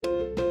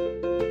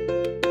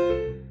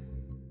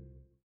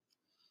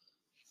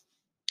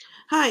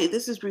Hi,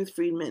 this is Ruth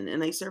Friedman,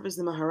 and I serve as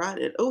the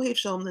Maharat at Ohev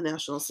Shalom, the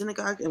National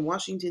Synagogue in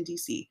Washington,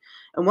 D.C.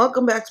 And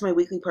welcome back to my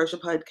weekly Parsha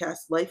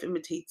podcast, Life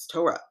Imitates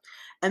Torah.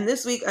 And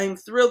this week, I'm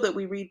thrilled that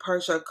we read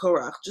Parsha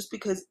Korach, just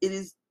because it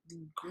is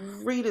the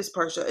greatest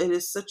Parsha. It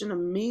is such an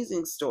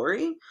amazing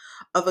story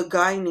of a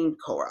guy named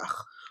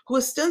Korach, who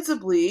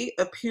ostensibly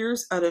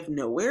appears out of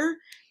nowhere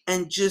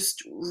and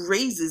just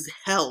raises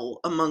hell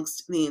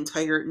amongst the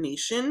entire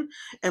nation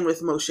and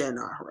with Moshe and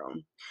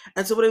Aharon.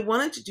 And so, what I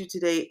wanted to do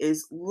today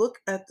is look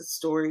at the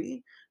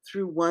story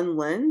through one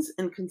lens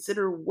and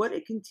consider what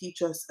it can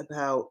teach us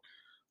about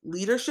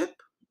leadership,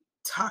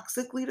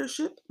 toxic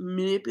leadership,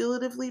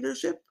 manipulative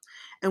leadership,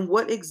 and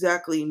what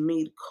exactly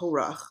made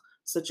Korach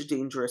such a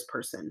dangerous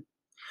person.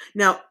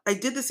 Now, I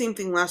did the same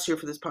thing last year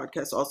for this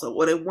podcast also.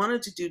 What I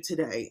wanted to do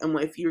today, and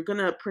if you're going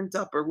to print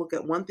up or look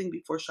at one thing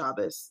before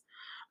Shabbos,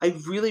 I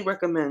really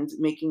recommend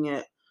making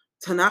it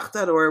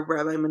Tanakh.org,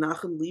 Rabbi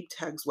Menachem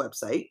Leibtag's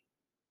website.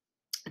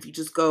 If you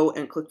just go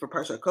and click for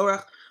Parsha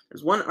Korach,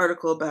 there's one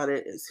article about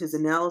it. It's his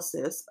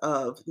analysis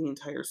of the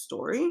entire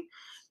story,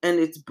 and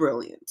it's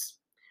brilliant.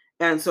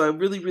 And so I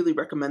really, really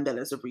recommend that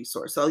as a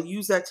resource. So I'll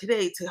use that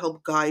today to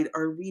help guide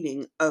our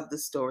reading of the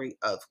story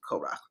of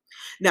Korach.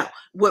 Now,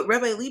 what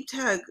Rabbi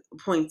Leibtag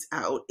points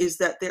out is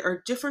that there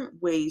are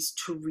different ways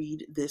to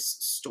read this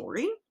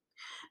story,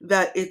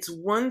 that it's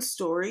one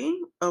story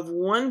of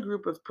one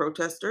group of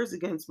protesters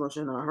against Moshe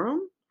and Aharon,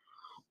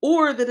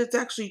 or that it's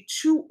actually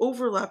two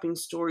overlapping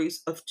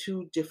stories of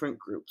two different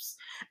groups.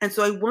 And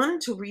so I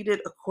wanted to read it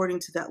according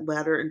to that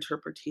latter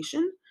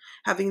interpretation,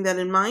 having that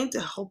in mind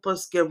to help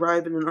us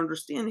arrive at an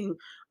understanding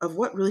of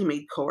what really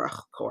made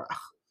Korach Korach.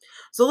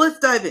 So let's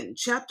dive in.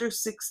 Chapter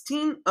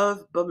 16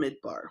 of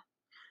Bamidbar.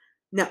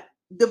 Now,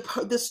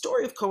 the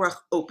story of Korach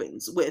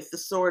opens with the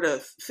sort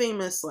of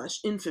famous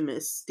 /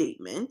 infamous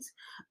statement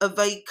of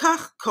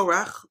Vaikach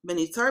Korach ben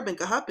Yitzhar ben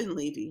Kahat ben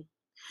Levi,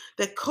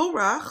 that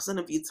Korach, son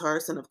of Yitzhar,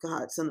 son of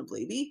Kahat, son of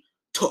Levi,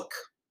 took.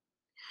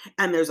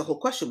 And there's a whole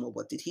question, well,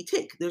 what did he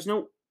take? There's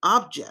no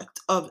object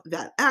of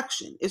that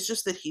action. It's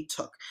just that he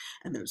took.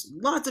 And there's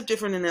lots of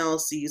different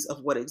analyses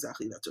of what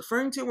exactly that's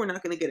referring to. We're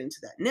not going to get into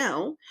that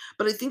now,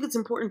 but I think it's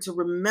important to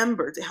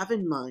remember, to have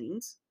in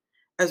mind,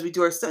 as we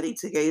do our study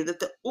today, that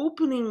the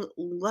opening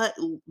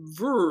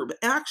verb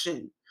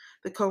action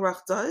that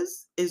Korach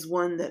does is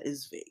one that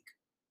is vague.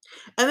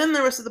 And then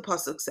the rest of the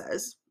pasuk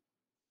says,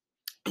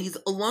 he's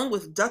along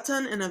with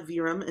Datan and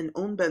Aviram and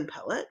On ben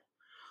Pelet,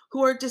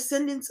 who are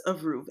descendants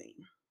of Reuven.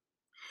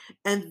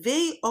 And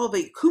they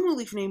kumu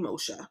lifnei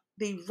Moshe.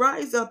 They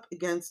rise up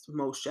against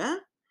Moshe,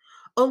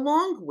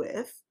 along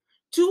with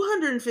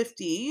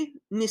 250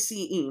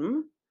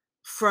 Nisi'im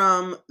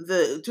from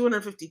the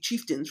 250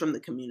 chieftains from the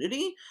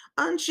community,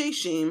 Anshe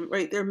Shem,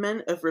 right? They're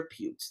men of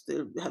repute,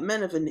 they're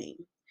men of a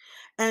name.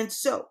 And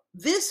so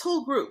this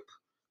whole group,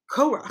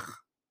 Korach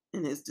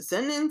and his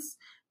descendants,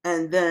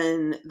 and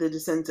then the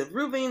descendants of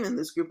Reuven and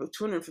this group of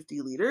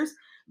 250 leaders,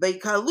 they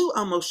kalu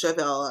al Moshe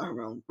ve'al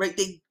Aharon, right?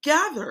 They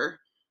gather,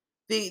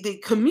 they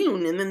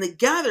commune, and then they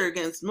gather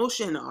against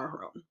Moshe and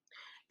Aharon.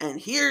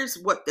 And here's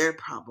what their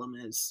problem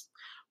is.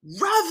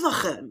 Rav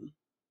lachem,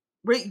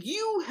 right?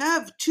 You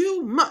have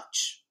too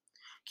much.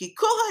 Ki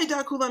kol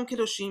ha'eda kulam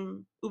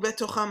kedoshim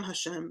ubetocham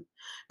Hashem.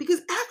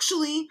 Because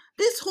actually,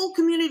 this whole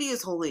community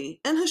is holy,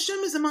 and Hashem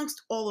is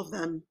amongst all of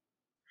them.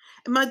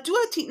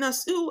 Madua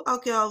titnasu al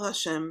ke'al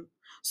Hashem.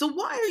 So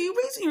why are you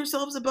raising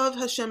yourselves above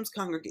Hashem's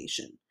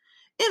congregation?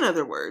 In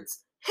other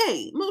words,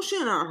 hey, Moshe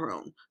and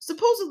Aharon,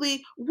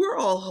 supposedly we're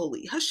all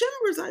holy. Hashem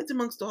resides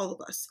amongst all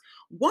of us.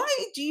 Why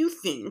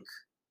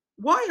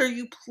are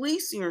you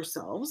placing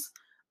yourselves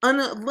on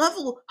a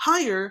level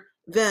higher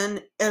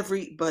than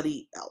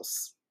everybody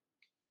else?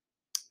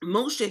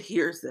 Moshe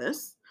hears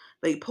this,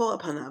 they pull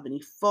up Hanav, and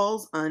he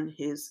falls on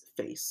his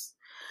face.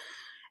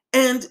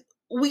 And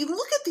we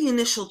look at the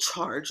initial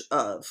charge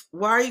of,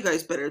 why are you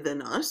guys better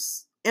than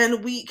us?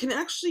 And we can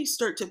actually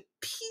start to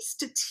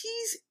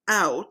tease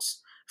out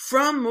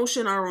from Moshe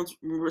and Aaron's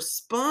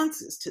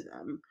responses to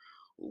them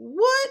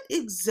what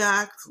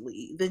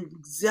exactly the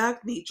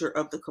exact nature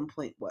of the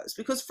complaint was.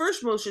 Because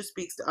first Moshe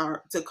speaks to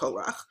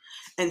Korach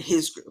and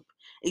his group.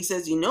 He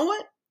says, you know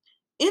what?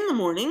 In the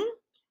morning,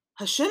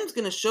 Hashem's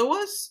going to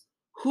show us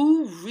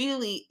who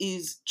really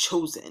is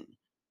chosen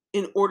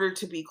in order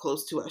to be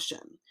close to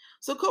Hashem.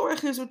 So Korach,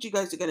 here's what you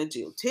guys are going to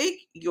do.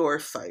 Take your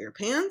fire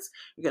pans,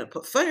 you're going to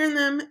put fire in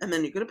them, and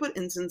then you're going to put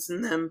incense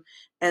in them,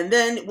 and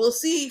then we'll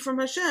see from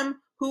Hashem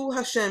who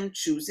Hashem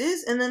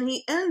chooses, and then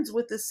he ends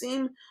with the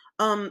same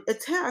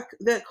attack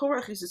that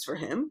Korach uses for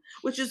him,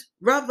 which is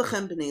Rav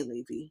lachem b'nei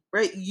Levi,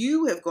 right?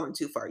 You have gone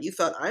too far. You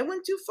thought I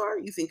went too far?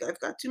 You think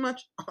I've got too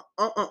much?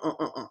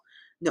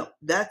 No,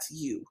 that's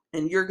you,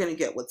 and you're going to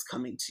get what's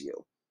coming to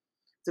you.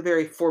 It's a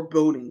very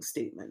foreboding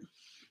statement.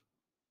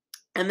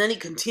 And then he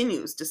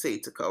continues to say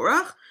to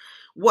Korach,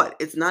 what?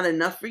 It's not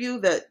enough for you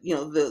that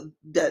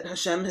that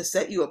Hashem has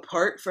set you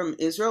apart from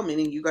Israel,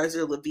 meaning you guys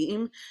are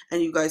Levim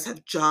and you guys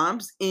have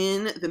jobs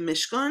in the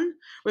Mishkan.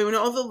 Right? When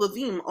all the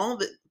Levim, all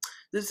the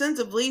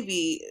descendants of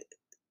Levi,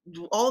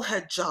 all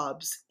had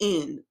jobs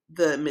in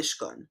the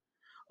Mishkan.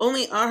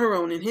 Only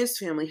Aharon and his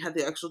family had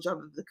the actual job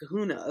of the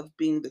kahuna, of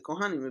being the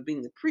kohanim, of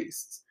being the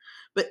priests.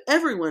 But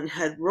everyone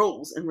had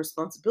roles and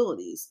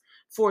responsibilities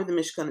for the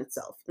Mishkan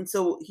itself. And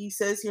so he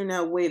says here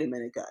now, wait a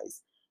minute,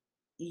 guys.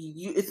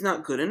 It's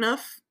not good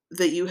enough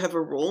that you have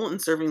a role in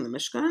serving the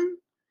Mishkan.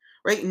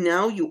 Right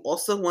now, you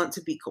also want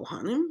to be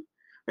kohanim.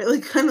 Right,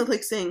 like kind of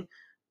like saying,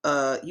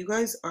 you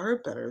guys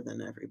are better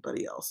than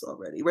everybody else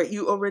already. Right,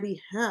 you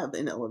already have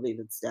an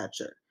elevated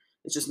stature.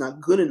 It's just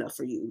not good enough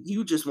for you.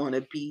 You just want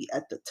to be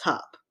at the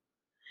top.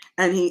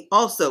 And he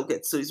also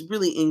gets, so he's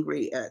really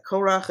angry at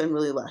Korach and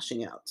really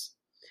lashing out.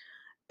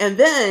 And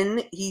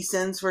then he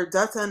sends for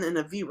Datan and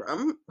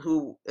Aviram,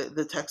 who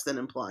the text then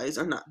implies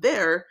are not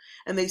there,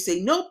 and they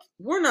say, nope,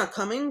 we're not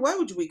coming. Why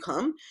would we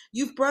come?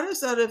 You've brought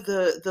us out of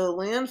the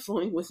land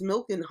flowing with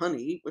milk and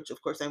honey, which of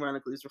course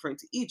ironically is referring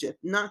to Egypt,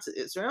 not to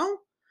Israel,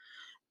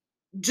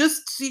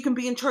 just so you can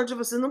be in charge of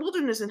us in the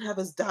wilderness and have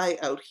us die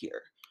out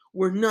here.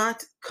 We're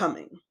not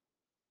coming.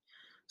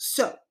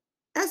 So,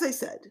 as I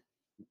said,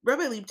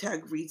 Rabbi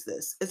Liebtag reads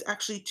this as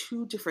actually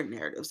two different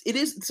narratives. It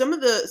is some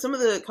of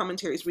the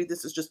commentaries read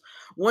this as just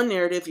one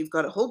narrative. You've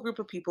got a whole group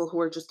of people who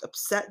are just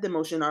upset that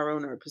Moshe and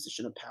Aaron are in a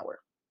position of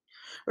power.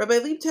 Rabbi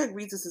Liebtag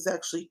reads this as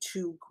actually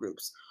two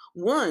groups.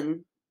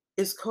 One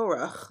is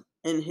Korach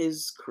and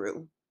his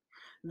crew.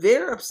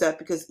 They're upset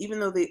because even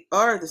though they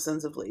are the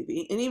sons of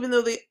Levi, and even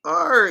though they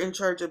are in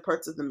charge of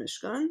parts of the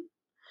Mishkan,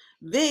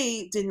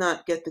 they did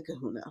not get the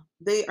kahuna.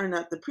 They are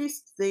not the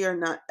priests. They are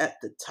not at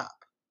the top.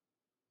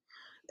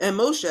 And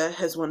Moshe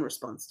has one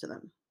response to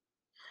them.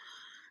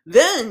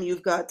 Then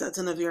you've got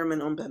Datan, Aviram,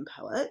 and Om Ben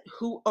Pelet,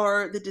 who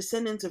are the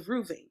descendants of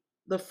Reuven,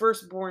 the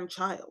firstborn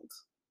child,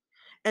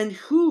 and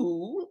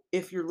who,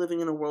 if you're living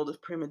in a world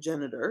of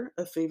primogeniture,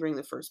 of favoring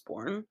the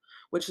firstborn,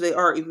 which they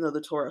are, even though the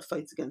Torah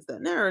fights against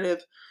that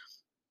narrative,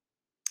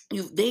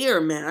 they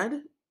are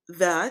mad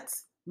that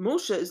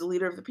Moshe is the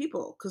leader of the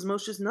people, because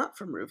Moshe is not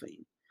from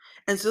Reuven.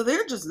 And so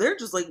they're just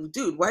like,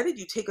 dude, why did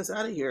you take us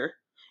out of here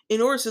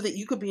in order so that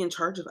you could be in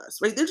charge of us,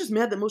 right? They're just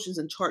mad that Moshe's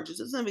in charge. It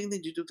doesn't have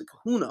anything to do with the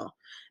kahuna.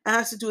 It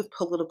has to do with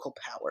political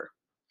power,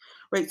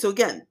 right? So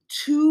again,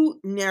 two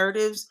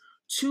narratives,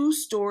 two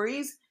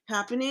stories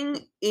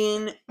happening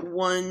in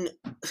one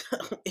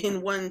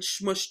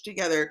smushed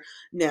together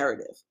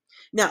narrative.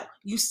 Now,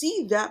 you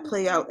see that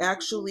play out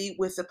actually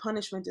with the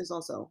punishment is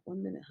also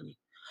 1 minute, honey.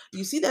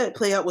 You see that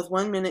play out with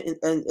 1 minute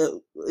and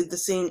the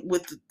same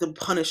with the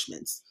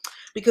punishments,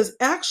 because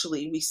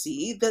actually we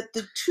see that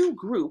the two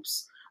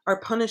groups are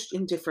punished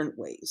in different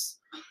ways.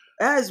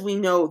 As we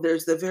know,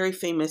 there's the very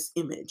famous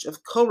image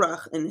of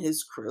Korach and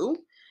his crew,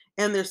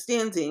 and they're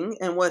standing,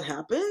 and what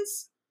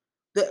happens?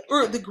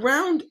 The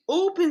ground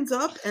opens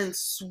up and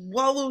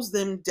swallows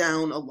them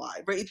down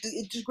alive, right?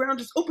 The ground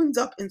just opens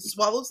up and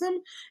swallows them,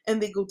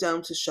 and they go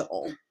down to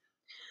Sheol.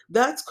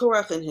 That's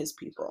Korach and his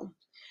people.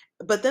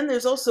 But then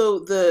there's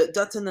also the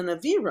Datan and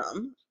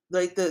Aviram,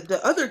 like the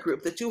other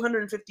group, the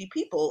 250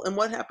 people, and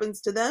what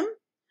happens to them?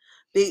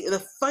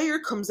 The fire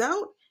comes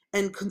out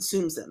and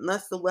consumes them.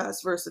 That's the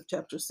last verse of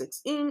chapter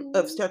 16.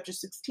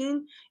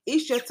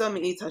 Ish yatsa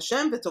me'et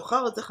Hashem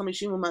v'tochal et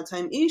ha-50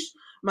 u'matayim ish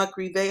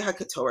makrivei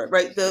ha-ketoret.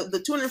 Right,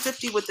 the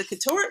 250 with the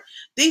ketoret,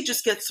 they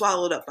just get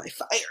swallowed up by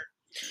fire.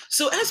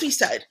 So as we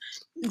said,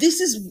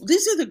 these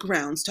are the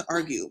grounds to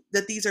argue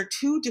that these are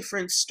two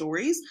different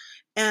stories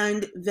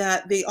and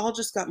that they all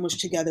just got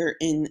mushed together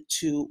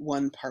into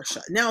one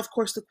parsha. Now, of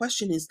course, the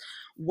question is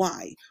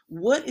why?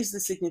 What is the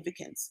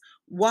significance?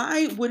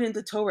 Why wouldn't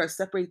the Torah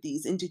separate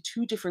these into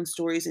two different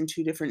stories and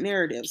two different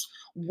narratives?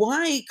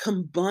 Why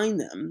combine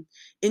them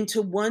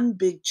into one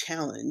big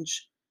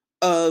challenge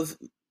of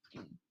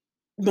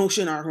Moshe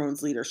and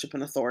Aaron's leadership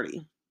and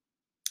authority?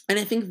 And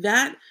I think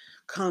that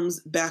comes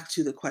back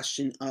to the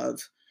question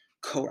of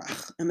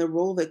Korach and the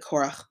role that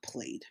Korach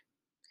played.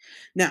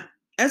 Now,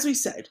 as we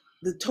said,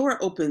 the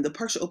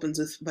parsha opens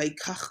with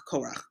Vaikach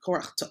Korach.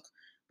 Korach took.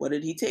 What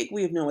did he take?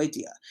 We have no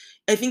idea.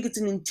 I think it's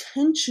an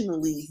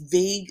intentionally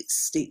vague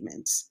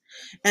statement.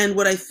 And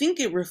what I think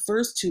it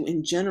refers to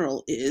in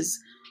general is,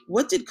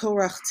 what did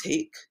Korach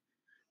take?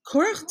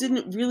 Korach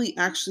didn't really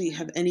actually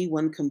have any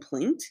one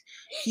complaint.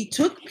 He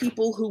took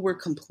people who were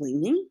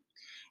complaining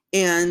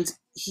and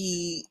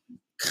he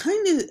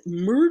kind of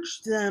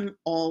merged them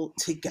all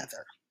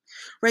together,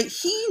 right?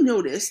 He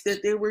noticed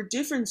that there were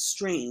different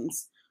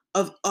strains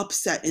of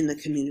upset in the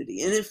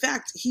community. And in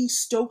fact, he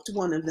stoked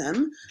one of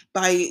them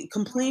by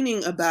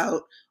complaining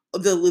about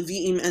the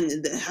Levim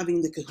and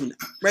having the kahuna,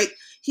 right?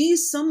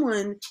 He's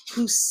someone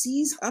who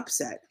sees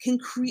upset, can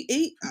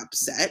create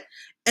upset,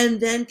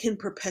 and then can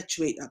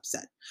perpetuate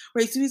upset,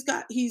 right? So he's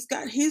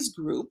got his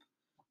group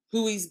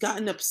who he's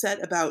gotten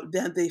upset about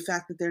the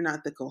fact that they're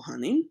not the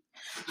Kohanim.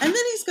 And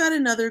then he's got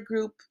another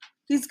group.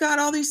 He's got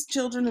all these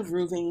children of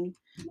Reuven,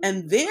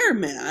 and they're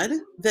mad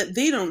that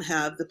they don't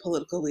have the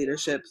political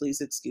leadership.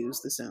 Please excuse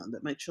the sound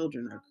that my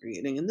children are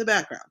creating in the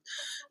background.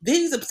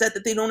 He's upset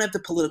that they don't have the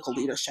political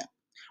leadership,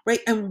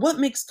 right? And what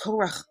makes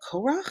Korach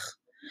Korach?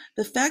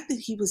 The fact that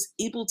he was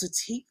able to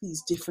take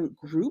these different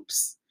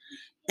groups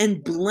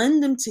and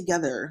blend them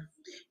together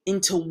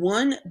into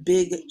one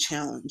big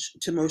challenge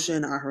to Moshe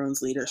and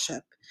Aharon's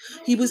leadership.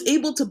 He was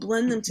able to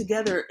blend them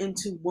together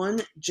into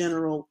one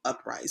general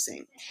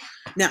uprising.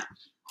 Now,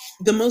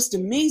 the most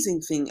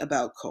amazing thing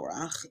about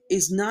Korach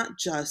is not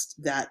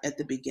just that at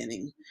the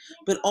beginning,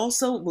 but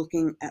also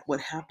looking at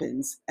what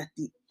happens at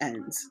the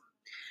end.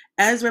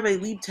 As Rabbi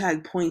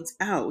Liebtag points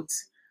out,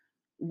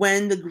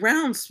 when the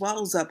ground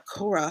swallows up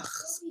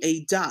Korach's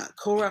Eidah,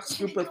 Korach's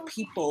group of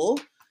people,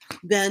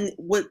 then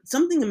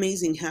something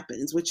amazing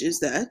happens, which is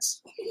that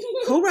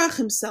Korach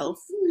himself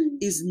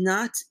is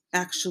not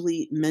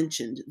actually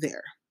mentioned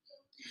there.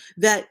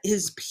 That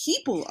his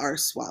people are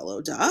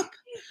swallowed up,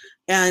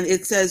 and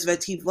it says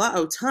 "Vativla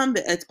otam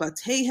be'et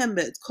batehem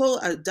be'et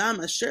kol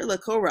adam asher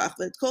leKorach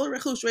be'et kol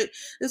rechush." Right,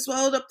 they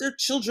swallowed up their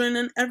children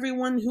and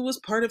everyone who was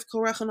part of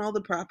Korach and all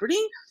the property.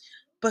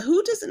 But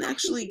who doesn't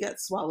actually get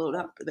swallowed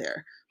up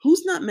there?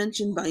 Who's not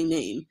mentioned by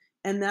name?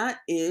 And that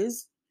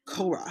is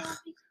Korach.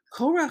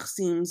 Korach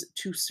seems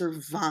to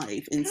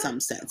survive in some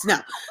sense.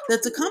 Now,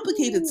 that's a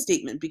complicated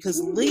statement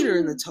because later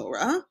in the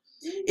Torah,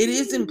 it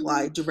is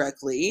implied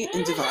directly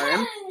in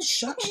Devarim.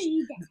 Stop.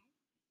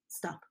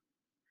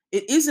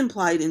 It is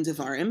implied in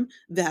Devarim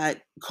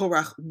that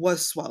Korach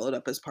was swallowed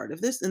up as part of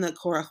this and that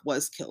Korach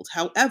was killed.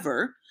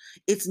 However,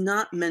 it's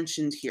not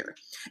mentioned here.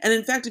 And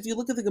in fact, if you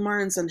look at the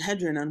Gemara in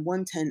Sanhedrin on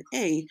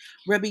 110a,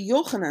 Rabbi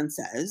Yochanan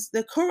says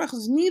that Korach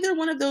was neither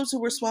one of those who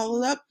were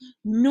swallowed up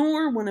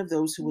nor one of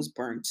those who was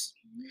burnt.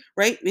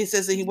 Right? It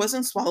says that he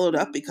wasn't swallowed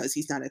up because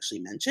he's not actually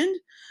mentioned,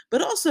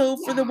 but also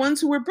for the ones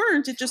who were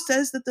burnt, it just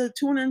says that the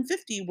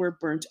 250 were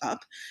burnt up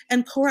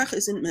and Korach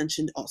isn't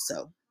mentioned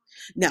also.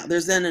 Now,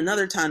 there's then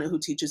another Tana who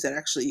teaches that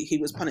actually he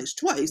was punished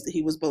twice, that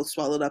he was both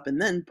swallowed up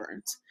and then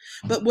burnt.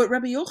 But what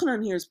Rabbi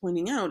Yochanan here is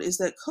pointing out is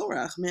that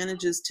Korach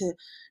manages to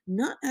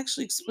not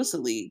actually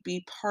explicitly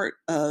be part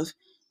of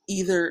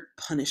either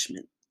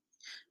punishment.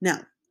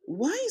 Now,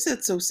 why is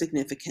that so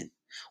significant?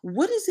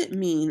 What does it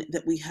mean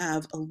that we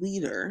have a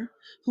leader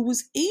who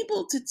was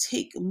able to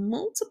take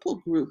multiple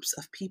groups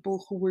of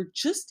people who were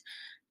just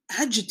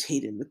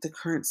agitated with the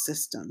current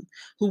system,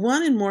 who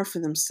wanted more for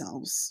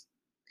themselves,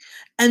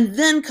 and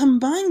then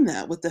combine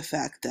that with the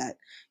fact that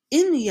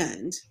in the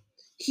end,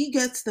 he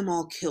gets them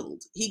all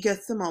killed, he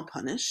gets them all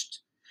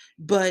punished,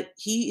 but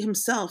he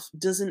himself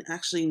doesn't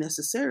actually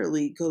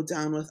necessarily go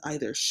down with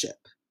either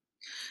ship.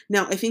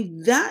 Now, I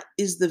think that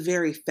is the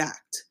very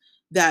fact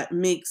that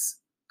makes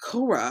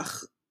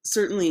Korach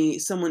certainly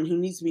someone who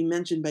needs to be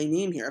mentioned by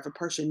name here, of a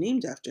parsha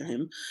named after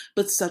him,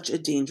 but such a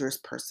dangerous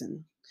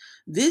person.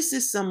 This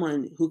is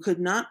someone who could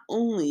not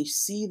only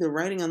see the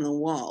writing on the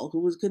wall,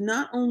 who could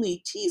not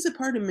only tease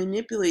apart and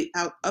manipulate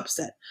out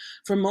upset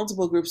from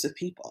multiple groups of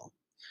people,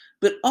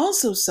 but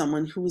also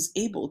someone who was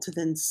able to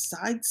then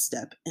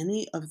sidestep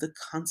any of the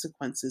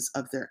consequences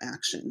of their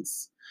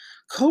actions.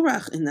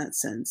 Korach, in that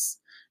sense,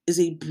 is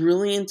a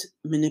brilliant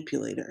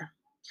manipulator.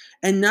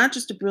 And not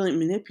just a brilliant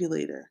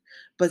manipulator,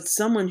 but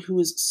someone who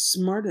is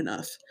smart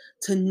enough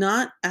to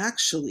not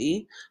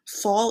actually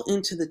fall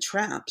into the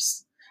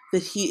traps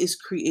that he is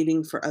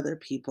creating for other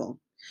people.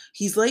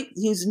 He's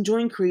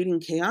enjoying creating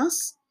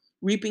chaos,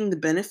 reaping the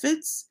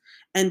benefits,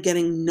 and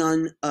getting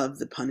none of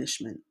the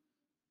punishment.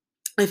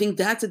 I think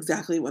that's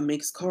exactly what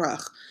makes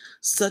Korach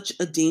such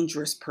a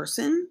dangerous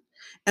person,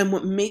 and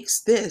what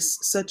makes this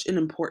such an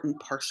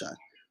important parsha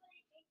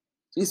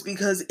is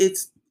because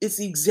it's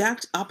the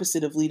exact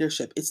opposite of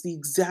leadership. It's the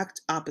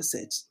exact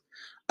opposite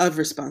of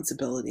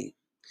responsibility.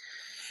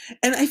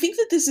 And I think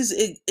that this is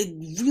a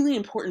really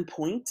important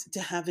point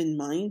to have in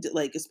mind,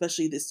 like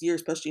especially this year,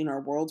 especially in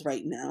our world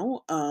right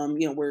now.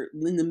 We're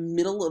in the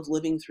middle of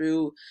living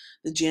through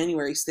the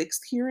January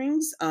 6th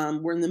hearings.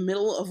 We're in the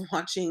middle of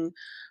watching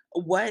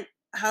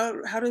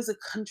how does a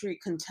country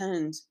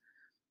contend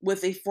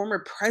with a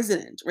former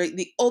president, right?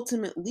 The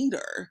ultimate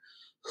leader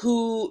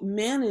who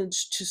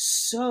managed to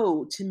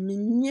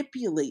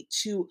manipulate,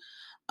 to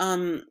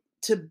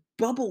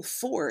bubble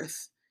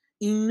forth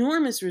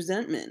enormous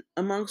resentment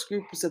amongst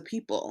groups of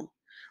people.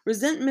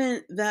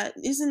 Resentment that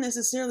isn't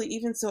necessarily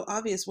even so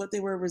obvious what they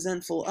were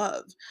resentful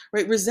of,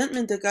 right?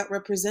 Resentment that got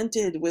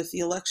represented with the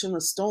election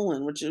was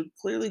stolen, which are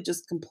clearly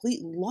just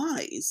complete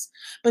lies,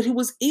 but who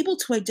was able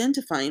to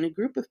identify in a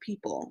group of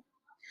people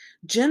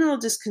general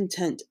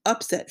discontent,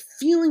 upset,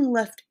 feeling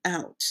left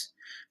out,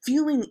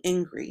 feeling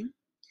angry,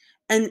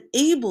 and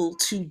able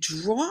to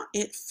draw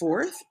it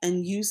forth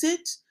and use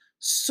it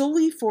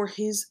solely for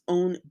his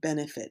own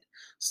benefit,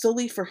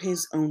 solely for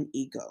his own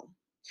ego.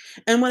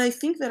 And what I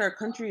think that our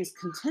country is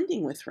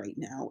contending with right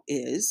now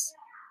is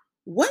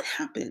what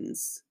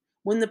happens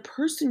when the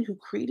person who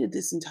created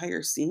this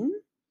entire scene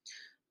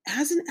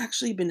hasn't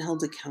actually been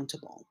held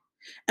accountable,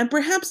 and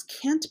perhaps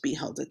can't be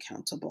held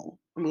accountable.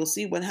 And we'll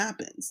see what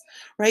happens,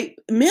 right?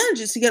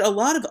 Manages to get a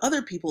lot of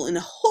other people in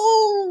a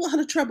whole lot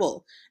of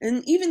trouble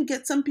and even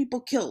get some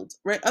people killed,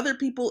 right? Other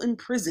people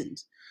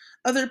imprisoned,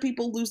 other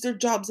people lose their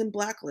jobs and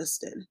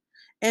blacklisted.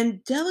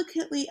 and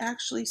delicately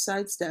actually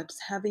sidesteps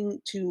having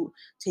to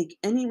take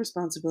any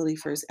responsibility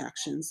for his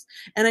actions.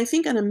 And I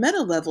think on a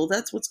meta level,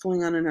 that's what's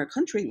going on in our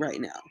country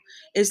right now,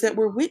 is that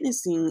we're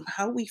witnessing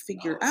how we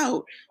figure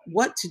out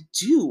what to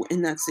do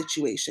in that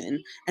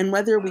situation and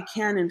whether we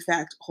can, in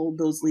fact, hold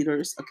those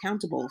leaders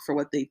accountable for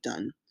what they've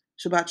done.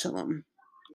 Shabbat Shalom.